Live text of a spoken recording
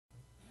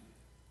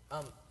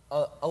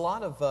A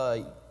lot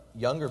of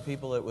younger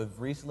people that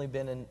have recently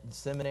been in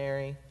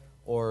seminary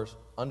or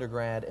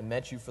undergrad and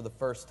met you for the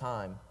first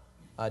time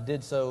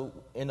did so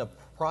in a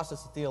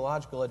process of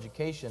theological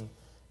education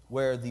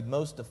where the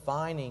most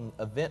defining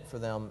event for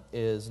them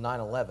is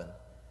 9/11.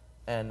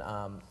 And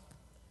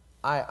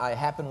I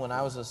happened when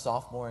I was a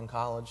sophomore in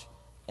college,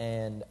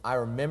 and I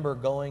remember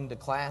going to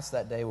class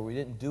that day where we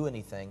didn't do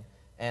anything,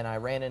 and I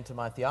ran into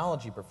my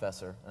theology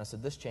professor, and I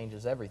said, "This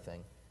changes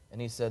everything." And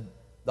he said,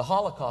 "The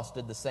Holocaust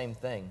did the same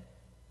thing.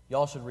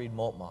 Y'all should read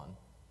Moltmann,"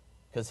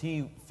 because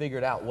he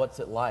figured out what's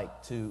it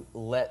like to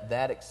let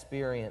that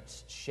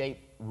experience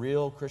shape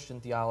real Christian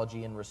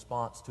theology in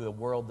response to a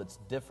world that's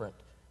different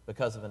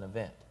because of an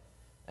event.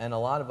 And a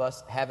lot of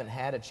us haven't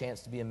had a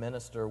chance to be a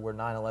minister where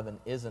 9/11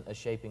 isn't a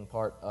shaping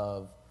part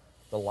of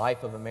the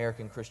life of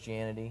American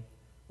Christianity.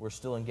 We're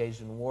still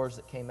engaged in wars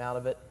that came out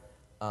of it.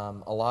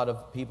 A lot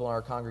of people in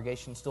our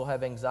congregation still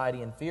have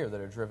anxiety and fear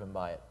that are driven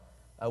by it.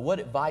 What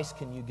advice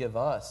can you give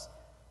us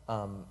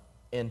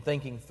in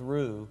thinking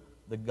through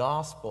the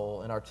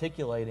gospel and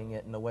articulating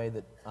it in a way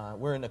that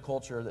we're in a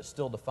culture that's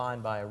still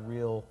defined by a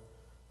real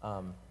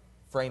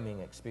framing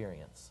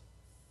experience?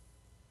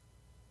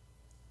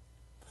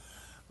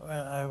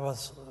 Well, I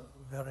was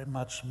very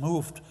much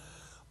moved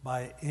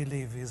by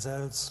Elie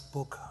Wiesel's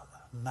book,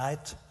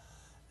 Night,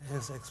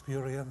 his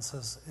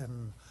experiences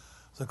in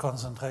the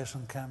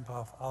concentration camp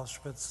of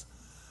Auschwitz,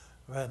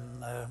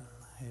 when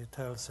he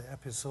tells the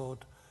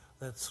episode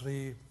that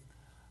 3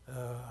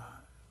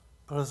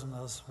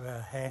 prisoners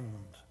were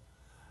hanged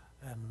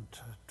and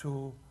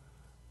 2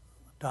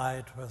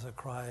 died with a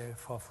cry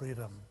for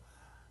freedom.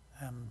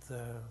 And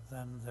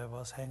then there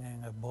was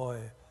hanging a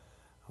boy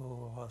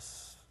who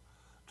was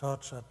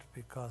tortured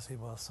because he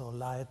was so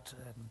light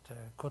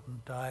and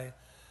couldn't die.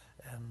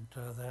 And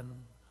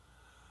then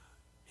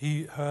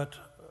he heard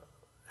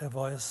a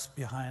voice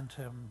behind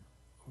him,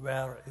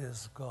 "Where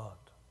is God?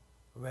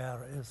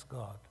 Where is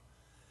God?"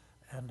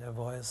 And a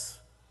voice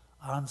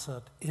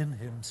answered in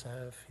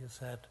himself. He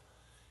said,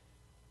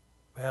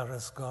 "Where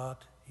is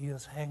God? He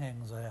is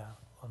hanging there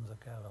on the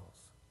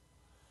gallows."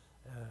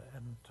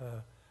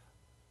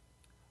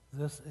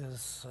 This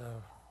is,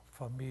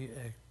 for me,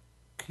 a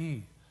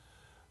key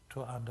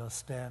to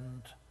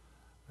understand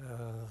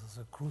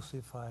the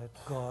crucified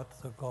God,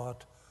 the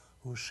God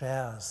who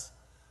shares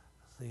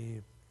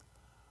the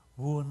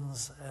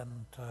wounds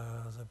and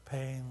the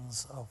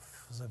pains of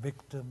the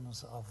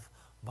victims of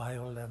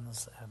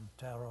violence and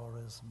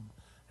terrorism,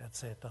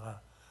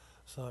 etc.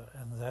 So,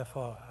 and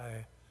therefore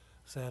I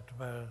said,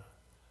 well,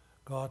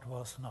 God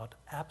was not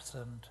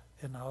absent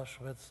in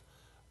Auschwitz.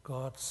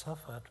 God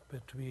suffered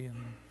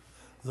between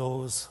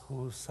those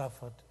who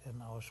suffered in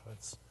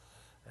Auschwitz.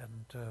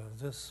 And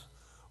this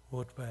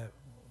would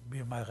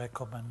be my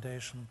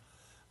recommendation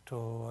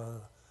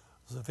to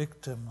the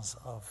victims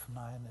of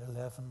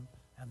 9/11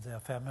 and their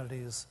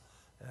families.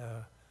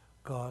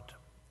 God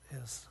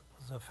is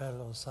the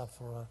fellow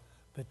sufferer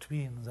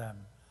between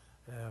them.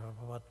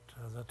 What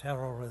the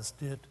terrorists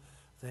did,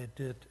 they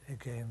did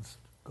against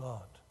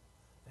God.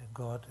 And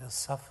God is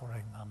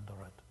suffering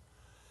under it.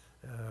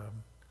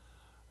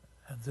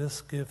 And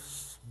this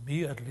gives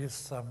me at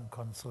least some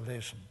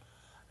consolation.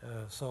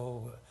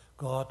 So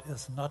God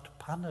is not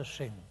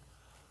punishing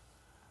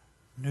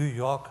New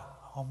York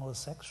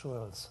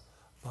homosexuals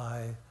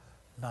by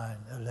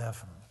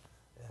 9/11,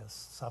 as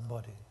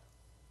somebody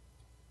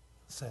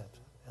said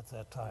at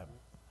that time.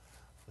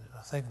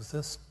 I think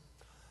this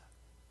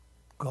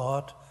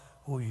God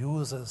who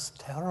uses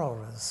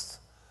terrorists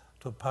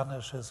to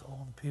punish his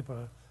own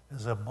people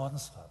is a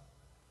monster.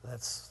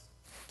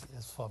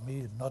 Is for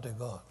me not a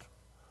God.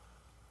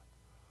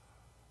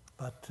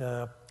 But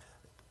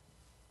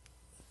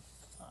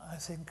I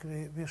think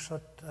we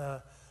should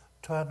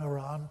turn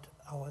around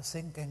our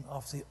thinking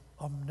of the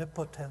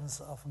omnipotence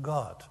of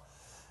God.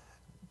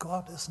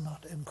 God is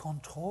not in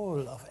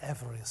control of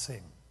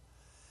everything.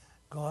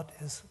 God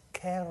is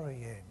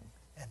carrying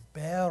and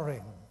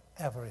bearing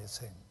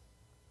everything.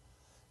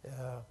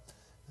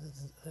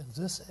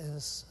 This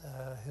is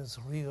his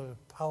real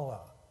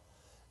power.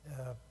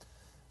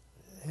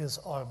 His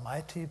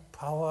almighty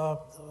power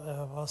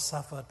was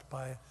suffered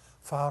by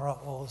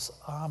Pharaoh's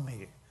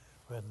army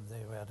when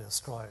they were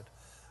destroyed.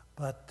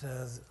 But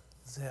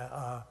there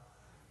are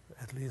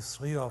at least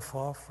 3 or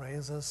 4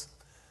 phrases.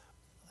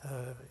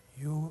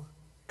 You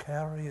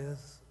carried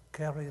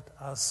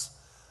us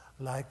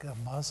like a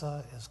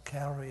mother is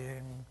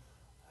carrying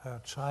her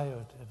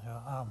child in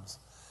her arms.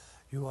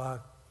 You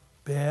are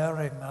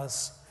bearing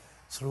us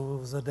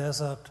through the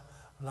desert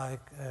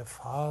like a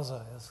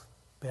father is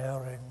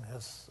bearing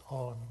his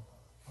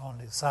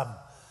only son.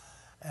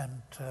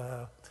 And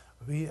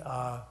we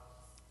are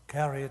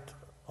carried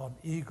on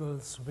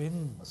eagle's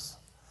wings.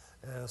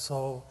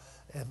 So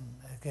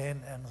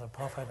again in the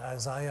prophet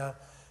Isaiah,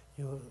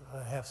 you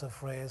have the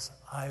phrase,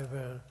 "I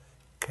will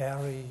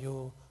carry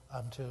you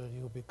until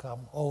you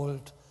become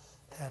old."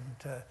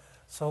 And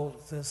so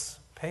this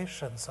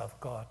patience of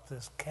God,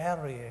 this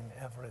carrying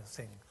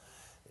everything,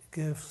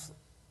 gives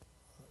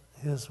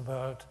his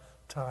world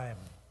time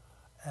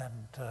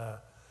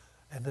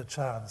and a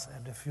chance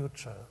and a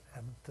future.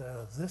 And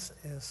this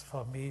is,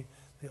 for me,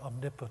 the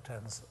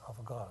omnipotence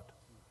of God,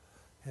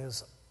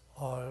 His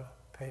all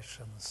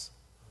patience.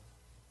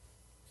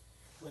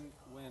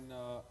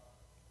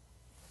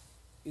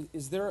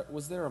 Was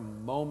there a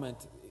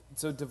moment?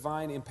 So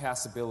divine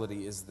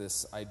impassibility is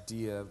this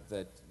idea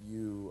that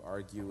you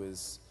argue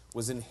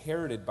was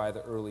inherited by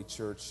the early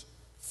church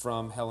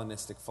from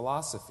Hellenistic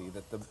philosophy,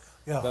 that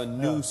the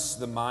nous,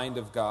 the mind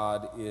of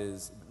God,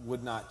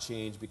 would not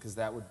change because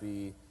that would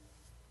be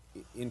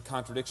in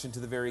contradiction to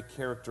the very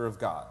character of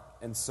God.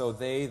 And so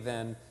they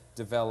then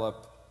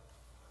develop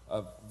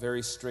a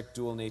very strict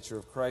dual nature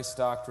of Christ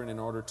doctrine in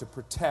order to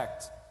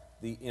protect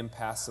the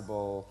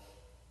impassible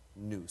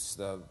nous,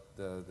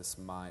 this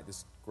mind,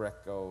 this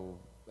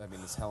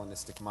this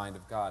Hellenistic mind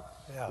of God.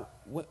 Yeah.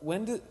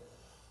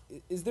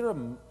 Is there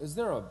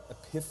a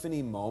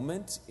epiphany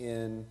moment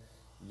in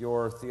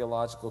your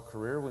theological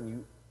career when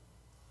you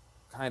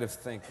kind of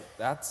think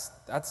that's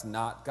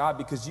not God?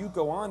 Because you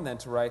go on then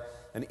to write,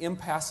 an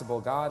impassible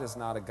God is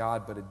not a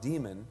God but a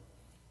demon.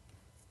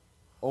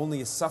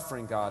 Only a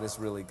suffering God is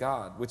really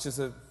God, which is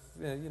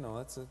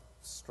that's a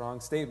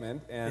strong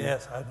statement. And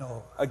yes, I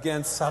know.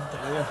 Against something.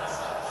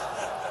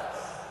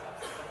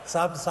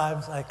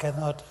 Sometimes I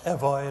cannot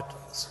avoid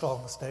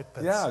strong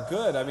statements. Yeah,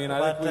 good. I think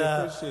we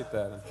appreciate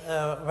that.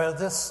 Well,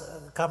 this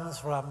comes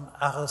from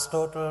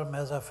Aristotle,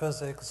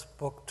 Metaphysics,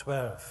 Book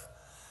 12,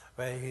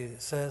 where he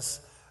says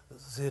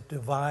the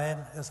divine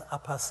is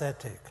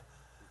apathetic.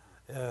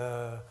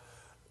 And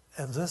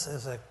this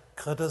is a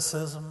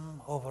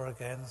criticism over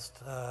against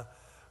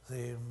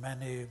the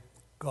many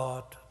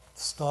God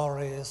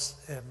stories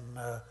in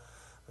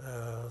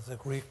the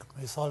Greek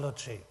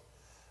mythology,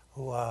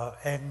 who are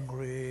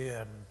angry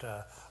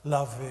and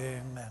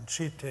loving and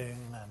cheating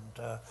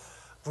and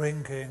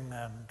drinking,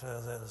 and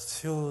there's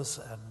Zeus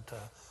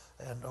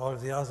and all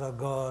the other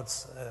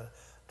gods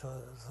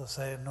to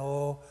say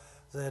no,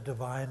 the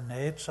divine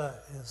nature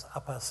is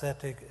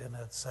apathetic in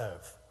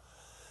itself.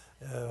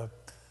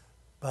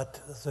 But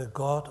the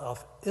God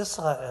of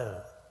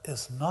Israel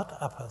is not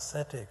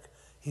apathetic.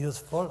 He is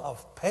full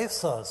of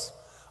pathos,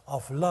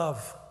 of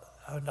love,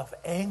 and of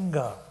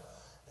anger.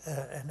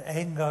 And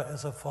anger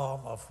is a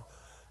form of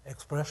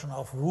expression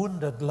of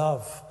wounded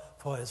love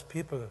for his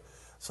people.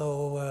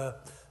 So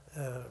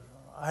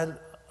I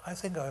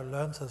think I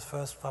learned this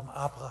first from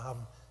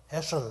Abraham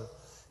Heschel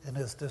in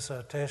his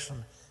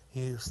dissertation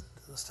he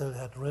still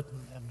had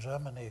written in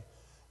Germany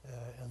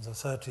in the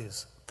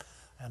 30s,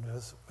 and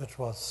which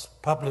was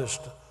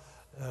published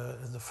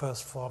in the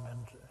first form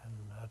in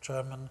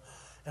German,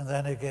 and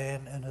then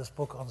again in his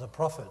book on the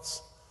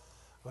prophets,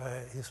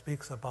 where he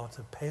speaks about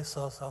the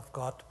pathos of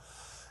God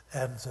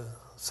and the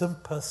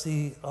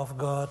sympathy of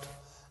God,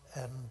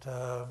 and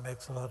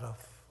makes a lot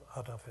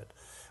out of it.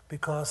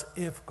 Because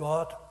if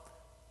God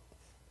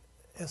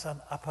is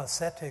an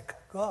apathetic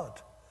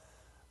God,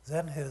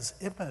 then his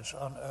image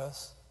on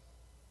earth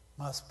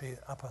must be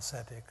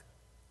apathetic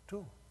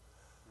too.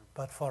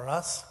 But for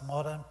us,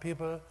 modern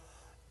people,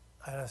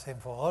 and I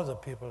think for all the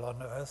people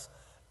on earth,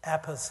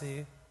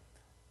 apathy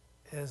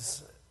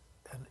is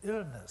an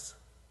illness.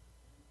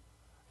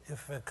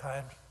 If a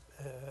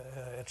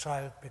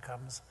child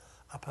becomes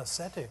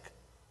apathetic,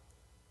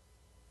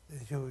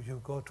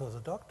 you go to the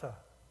doctor.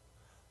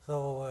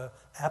 So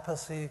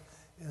apathy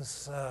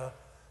is a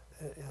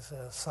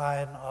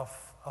sign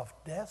of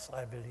death,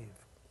 I believe.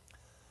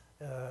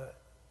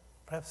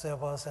 Perhaps there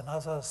was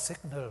another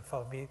signal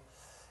for me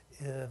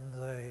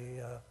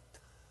when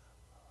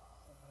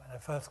I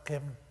first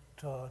came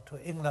to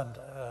England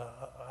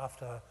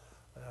after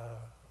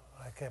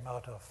I came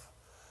out of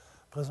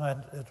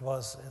prison. It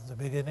was in the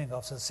beginning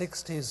of the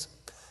 60s,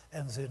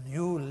 and the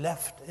New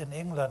Left in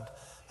England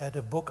had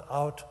a book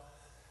out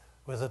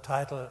with the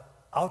title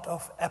Out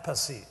of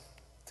Apathy.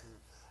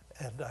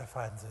 And I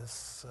find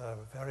this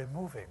very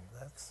moving.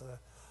 That's a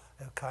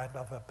kind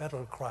of a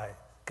battle cry.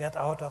 Get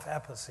out of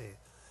apathy.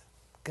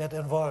 Get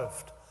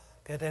involved.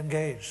 Get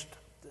engaged.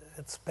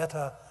 It's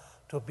better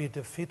to be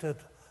defeated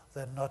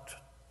than not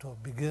to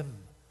begin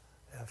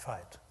a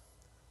fight.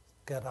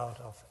 Get out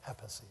of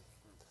apathy.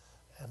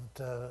 And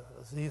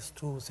these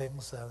two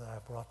things that I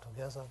brought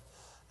together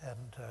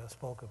and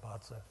spoke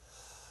about the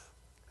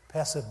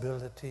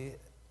passibility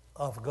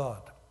of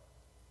God.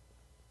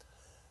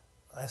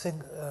 I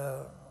think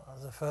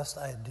the first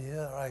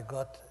idea I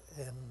got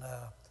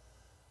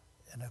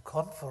in a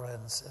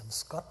conference in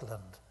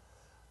Scotland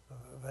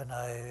when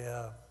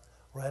I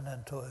ran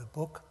into a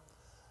book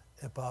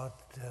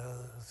about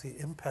the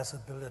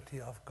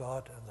impassibility of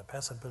God and the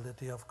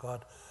passibility of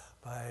God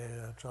by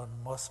John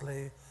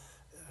Mosley,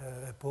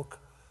 a book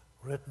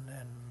written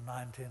in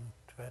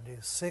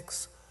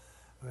 1926,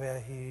 where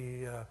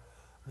he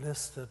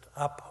listed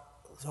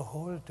up the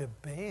whole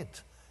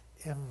debate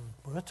in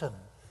Britain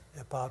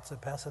about the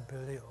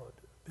passibility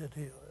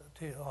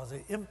or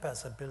the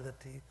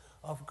impassibility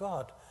of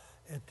God,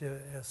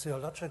 a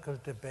theological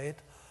debate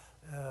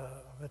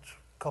which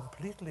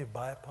completely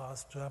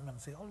bypassed German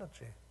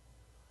theology.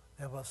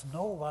 There was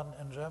no one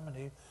in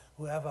Germany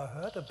who ever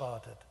heard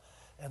about it.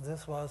 And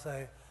this was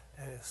a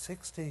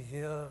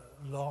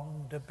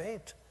 60-year-long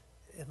debate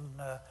in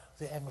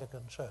the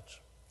Anglican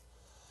Church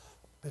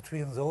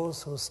between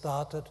those who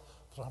started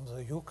from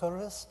the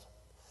Eucharist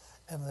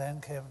and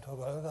then came to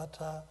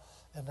Golgotha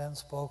and then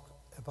spoke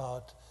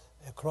about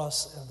a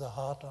cross in the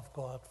heart of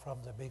God from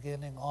the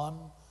beginning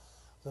on.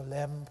 The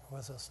lamb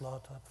was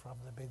slaughtered from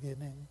the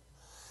beginning.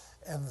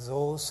 And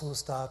those who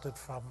started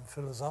from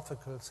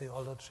philosophical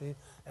theology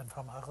and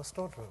from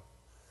Aristotle.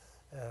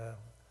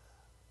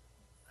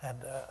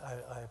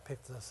 I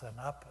picked this then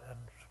up and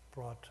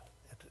brought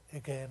it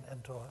again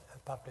into a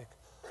public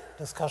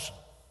discussion.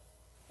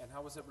 And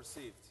how was it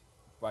received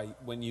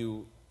when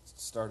you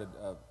started?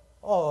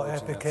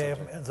 It became,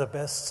 in the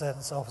best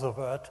sense of the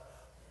word,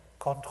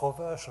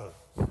 controversial.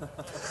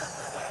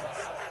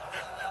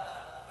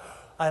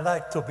 I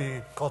like to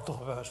be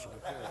controversial.